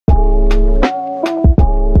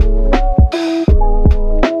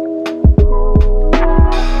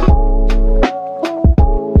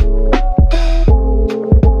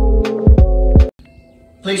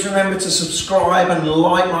to subscribe and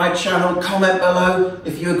like my channel, comment below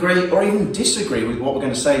if you agree or even disagree with what we're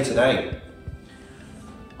going to say today.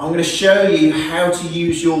 I'm going to show you how to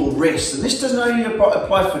use your wrist, and this doesn't only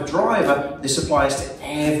apply for driver, this applies to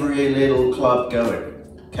every little club going.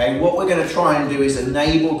 Okay, what we're going to try and do is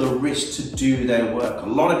enable the wrist to do their work. A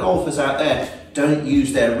lot of golfers out there don't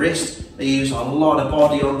use their wrist, they use a lot of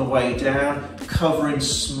body on the way down, covering,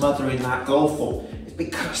 smothering that golf ball. It's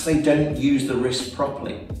because they don't use the wrist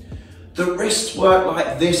properly. The wrists work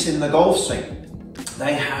like this in the golf swing.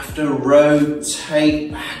 They have to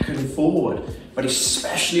rotate back and forward, but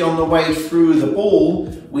especially on the way through the ball,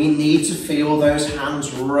 we need to feel those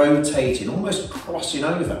hands rotating, almost crossing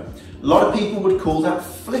over. A lot of people would call that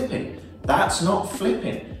flipping. That's not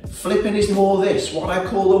flipping. Flipping is more this, what I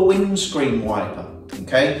call a windscreen wiper,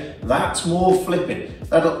 okay? That's more flipping.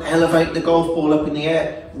 That'll elevate the golf ball up in the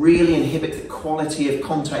air, really inhibit the quality of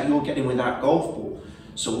contact you're getting with that golf ball.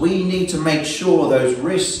 So we need to make sure those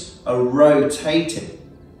wrists are rotating,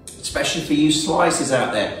 especially for you slicers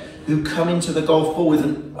out there who come into the golf ball with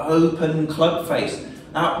an open club face.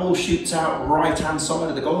 That ball shoots out right-hand side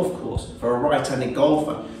of the golf course for a right-handed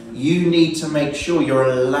golfer. You need to make sure you're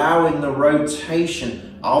allowing the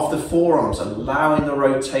rotation of the forearms, allowing the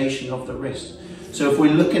rotation of the wrist. So if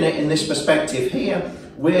we're looking at it in this perspective here,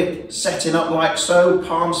 we're setting up like so,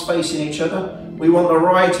 palms facing each other. We want the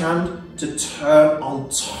right hand to turn on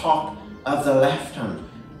top of the left hand.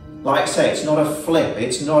 Like I say, it's not a flip,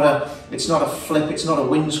 it's not a flip, it's not a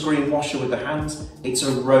windscreen washer with the hands, it's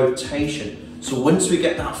a rotation. So once we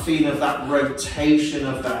get that feeling of that rotation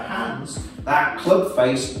of the hands, that club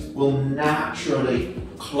face will naturally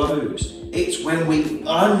close. It's when we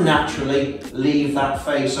unnaturally leave that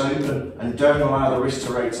face open and don't allow the wrist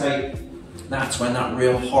to rotate, that's when that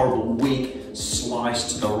real horrible weak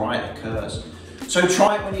slice to the right occurs. So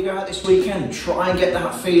try it when you go out this weekend. Try and get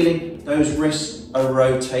that feeling, those wrists are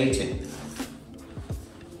rotating.